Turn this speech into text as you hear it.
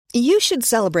You should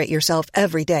celebrate yourself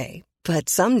every day, but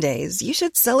some days you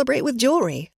should celebrate with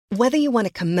jewelry. Whether you want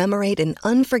to commemorate an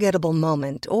unforgettable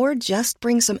moment or just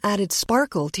bring some added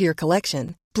sparkle to your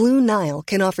collection, Blue Nile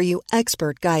can offer you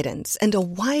expert guidance and a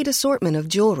wide assortment of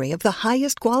jewelry of the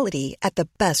highest quality at the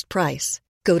best price.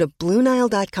 Go to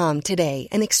BlueNile.com today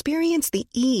and experience the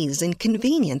ease and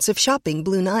convenience of shopping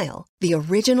Blue Nile, the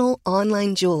original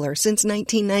online jeweler since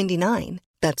 1999.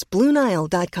 That's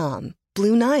BlueNile.com.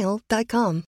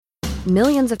 BlueNile.com.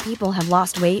 Millions of people have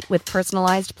lost weight with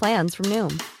personalized plans from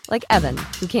Noom. Like Evan,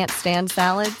 who can't stand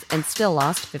salads and still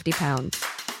lost 50 pounds.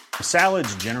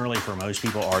 Salads generally for most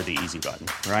people are the easy button,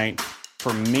 right?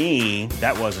 For me,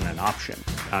 that wasn't an option.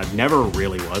 I never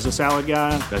really was a salad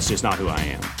guy. That's just not who I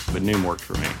am. But Noom worked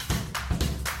for me.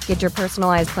 Get your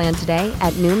personalized plan today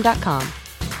at Noom.com.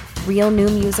 Real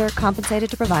Noom user compensated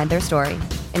to provide their story.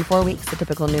 In 4 weeks, the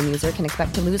typical Noom user can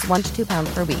expect to lose 1 to 2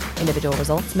 pounds per week. Individual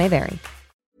results may vary.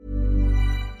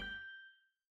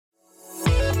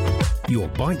 Your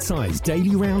bite-sized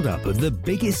daily roundup of the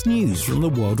biggest news from the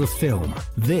world of film.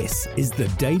 This is The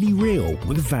Daily Reel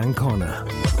with Van Connor.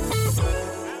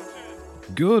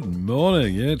 Good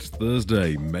morning, it's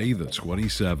Thursday, May the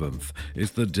 27th.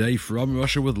 It's the day From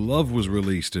Russia with Love was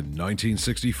released in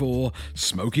 1964,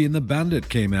 Smokey and the Bandit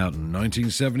came out in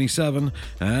 1977,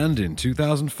 and in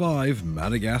 2005,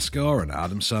 Madagascar and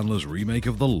Adam Sandler's remake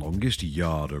of The Longest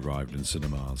Yard arrived in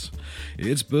cinemas.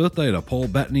 It's birthday to Paul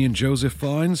Bettany and Joseph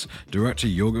Fiennes, director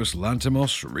Yorgos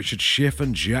Lanthimos, Richard Schiff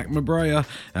and Jack Mabrea,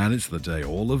 and it's the day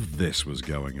all of this was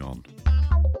going on.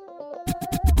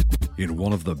 In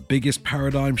one of the biggest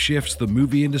paradigm shifts the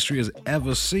movie industry has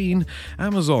ever seen,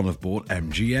 Amazon have bought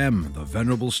MGM, the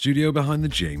venerable studio behind the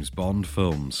James Bond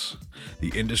films.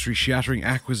 The industry-shattering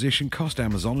acquisition cost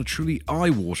Amazon a truly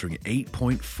eye-watering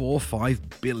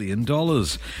 $8.45 billion,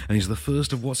 and is the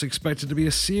first of what's expected to be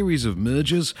a series of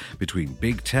mergers between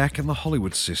big tech and the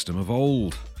Hollywood system of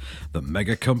old. The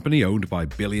mega company, owned by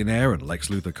billionaire and Lex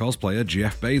Luthor cosplayer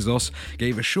Jeff Bezos,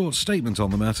 gave a short statement on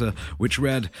the matter, which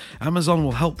read, "Amazon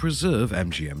will help preserve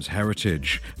MGM's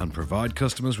heritage and provide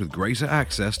customers with greater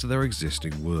access to their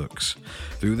existing works.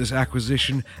 Through this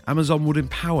acquisition, Amazon would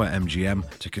empower MGM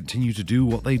to continue to do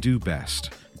what they do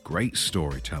best: great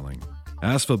storytelling."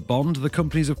 As for Bond, the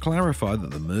companies have clarified that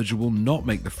the merger will not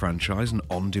make the franchise an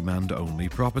on-demand only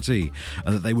property,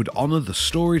 and that they would honour the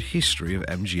storied history of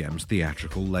MGM's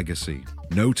theatrical legacy.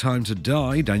 No Time to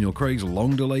Die, Daniel Craig's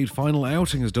long-delayed final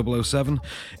outing as 007,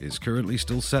 is currently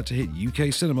still set to hit UK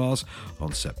cinemas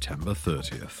on September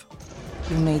 30th.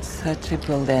 You made such a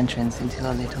bold entrance into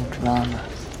a little drama.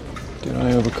 Did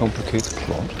I overcomplicate the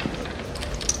plot?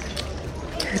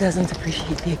 Who doesn't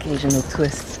appreciate the occasional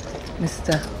twist,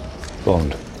 Mr.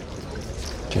 Bond.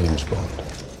 James Bond.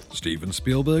 Steven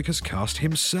Spielberg has cast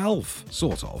himself,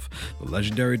 sort of. The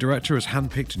legendary director has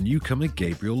handpicked newcomer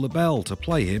Gabriel LaBelle to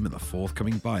play him in the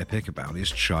forthcoming biopic about his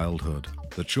childhood.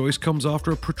 The choice comes after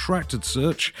a protracted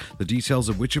search, the details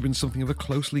of which have been something of a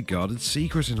closely guarded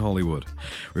secret in Hollywood.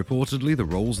 Reportedly, the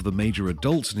roles of the major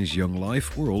adults in his young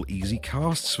life were all easy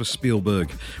casts for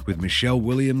Spielberg, with Michelle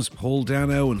Williams, Paul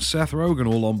Dano and Seth Rogen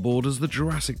all on board as the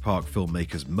Jurassic Park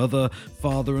filmmaker's mother,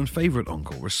 father and favourite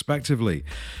uncle, respectively.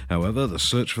 However, the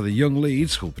search for the young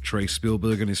leads, who'll portray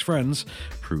Spielberg and his friends,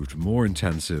 proved more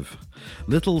intensive.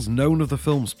 Little's known of the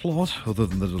film's plot, other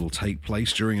than that it'll take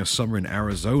place during a summer in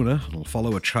Arizona and will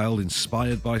follow a child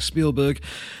inspired by Spielberg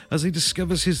as he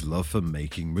discovers his love for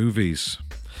making movies.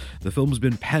 The film's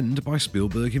been penned by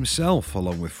Spielberg himself,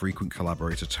 along with frequent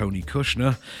collaborator Tony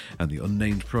Kushner, and the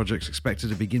unnamed project's expected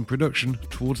to begin production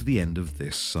towards the end of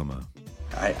this summer.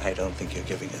 I don't think you're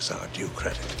giving us our due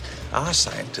credit. Our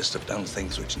scientists have done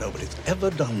things which nobody's ever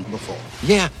done before.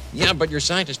 Yeah, but your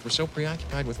scientists were so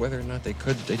preoccupied with whether or not they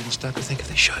could that they didn't stop to think if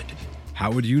they should.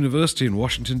 Howard University in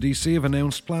Washington, D.C. have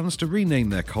announced plans to rename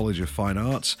their College of Fine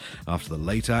Arts after the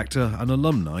late actor and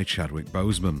alumni Chadwick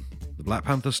Boseman. The Black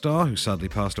Panther star, who sadly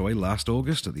passed away last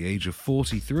August at the age of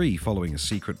 43 following a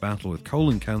secret battle with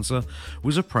colon cancer,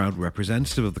 was a proud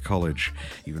representative of the college,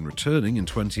 even returning in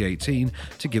 2018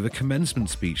 to give a commencement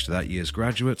speech to that year's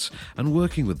graduates and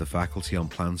working with the faculty on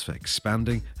plans for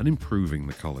expanding and improving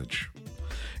the college.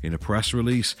 In a press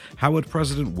release, Howard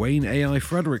President Wayne A.I.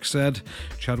 Frederick said,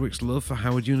 "Chadwick's love for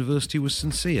Howard University was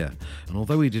sincere, and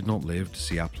although he did not live to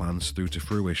see our plans through to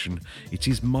fruition, it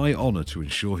is my honour to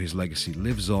ensure his legacy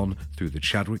lives on through the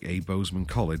Chadwick A. Boseman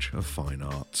College of Fine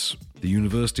Arts." The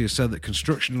university has said that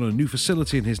construction on a new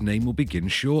facility in his name will begin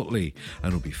shortly,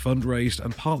 and will be fundraised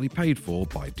and partly paid for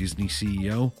by Disney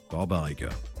CEO Bob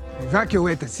Iger.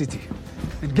 Evacuate the city,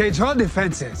 engage all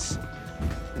defenses,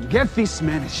 and get this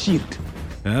man a shield.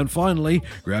 And finally,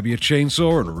 grab your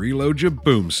chainsaw and reload your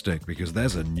boomstick because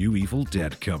there's a new Evil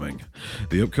Dead coming.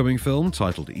 The upcoming film,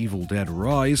 titled Evil Dead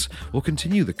Rise, will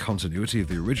continue the continuity of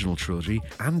the original trilogy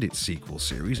and its sequel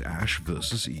series Ash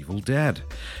vs. Evil Dead.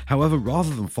 However,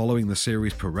 rather than following the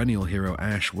series' perennial hero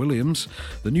Ash Williams,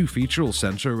 the new feature will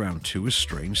centre around two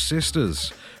estranged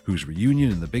sisters, whose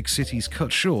reunion in the big city is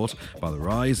cut short by the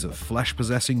rise of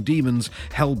flesh-possessing demons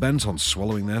hell-bent on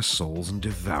swallowing their souls and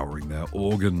devouring their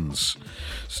organs.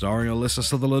 Starring Alyssa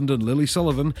Sutherland and Lily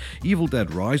Sullivan, Evil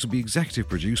Dead Rise will be executive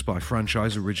produced by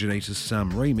franchise originators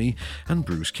Sam Raimi and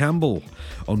Bruce Campbell.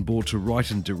 On board to write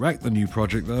and direct the new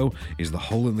project, though, is the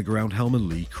hole-in-the-ground helmer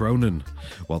Lee Cronin,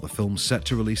 while the film's set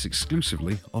to release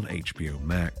exclusively on HBO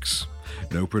Max.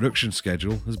 No production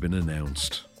schedule has been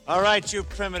announced. All right, you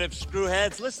primitive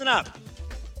screwheads, listen up.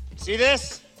 See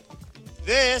this?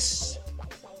 This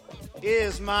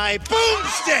is my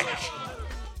boomstick!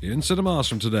 In cinemas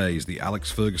from today is the Alex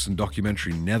Ferguson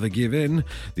documentary Never Give In.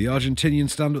 The Argentinian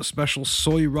stand-up special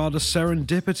Soy Rada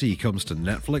Serendipity comes to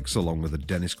Netflix along with the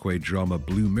Dennis Quaid drama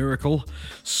Blue Miracle.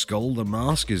 Skull the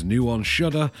Mask is new on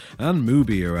Shudder, and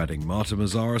Mubi are adding Marta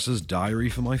Mazzaras' Diary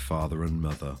for My Father and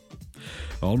Mother.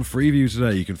 On Freeview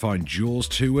today, you can find Jaws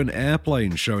 2 and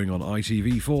Airplane showing on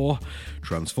ITV4.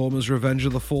 Transformers Revenge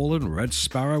of the Fallen, Red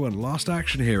Sparrow and Last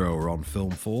Action Hero are on Film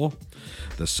 4.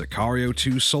 The Sicario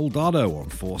 2 Soldado on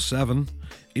 4/7.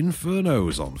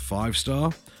 Inferno's on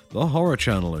 5-star. The Horror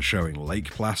Channel is showing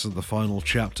Lake Placid the Final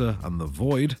Chapter and The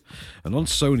Void. And on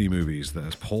Sony Movies,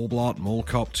 there's Paul Blart Mall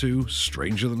Cop 2,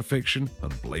 Stranger Than Fiction,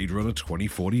 and Blade Runner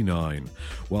 2049.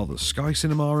 While the Sky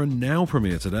Cinema and Now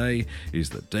premiere today is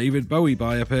the David Bowie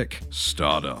biopic,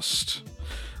 Stardust.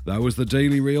 That was the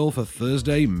Daily Reel for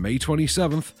Thursday, May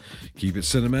 27th. Keep it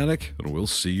cinematic, and we'll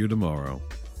see you tomorrow.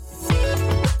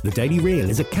 The Daily Reel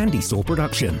is a Candy Store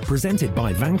production, presented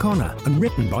by Van Connor and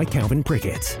written by Calvin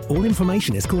Prickett. All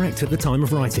information is correct at the time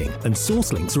of writing, and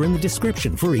source links are in the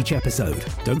description for each episode.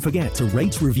 Don't forget to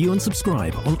rate, review and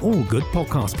subscribe on all good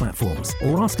podcast platforms,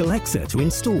 or ask Alexa to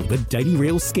install the Daily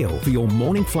Reel skill for your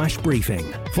morning flash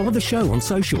briefing. Follow the show on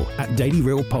social at Daily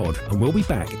Reel Pod, and we'll be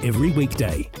back every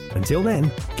weekday. Until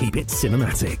then, keep it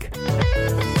cinematic.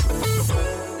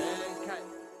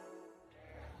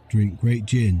 Drink great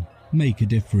gin. Make a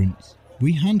difference.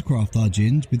 We handcraft our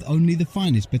gins with only the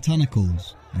finest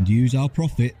botanicals and use our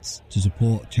profits to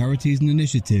support charities and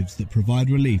initiatives that provide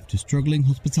relief to struggling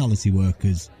hospitality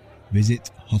workers.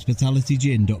 Visit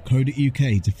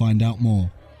hospitalitygin.co.uk to find out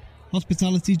more.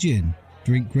 Hospitality Gin.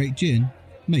 Drink great gin.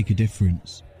 Make a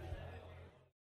difference.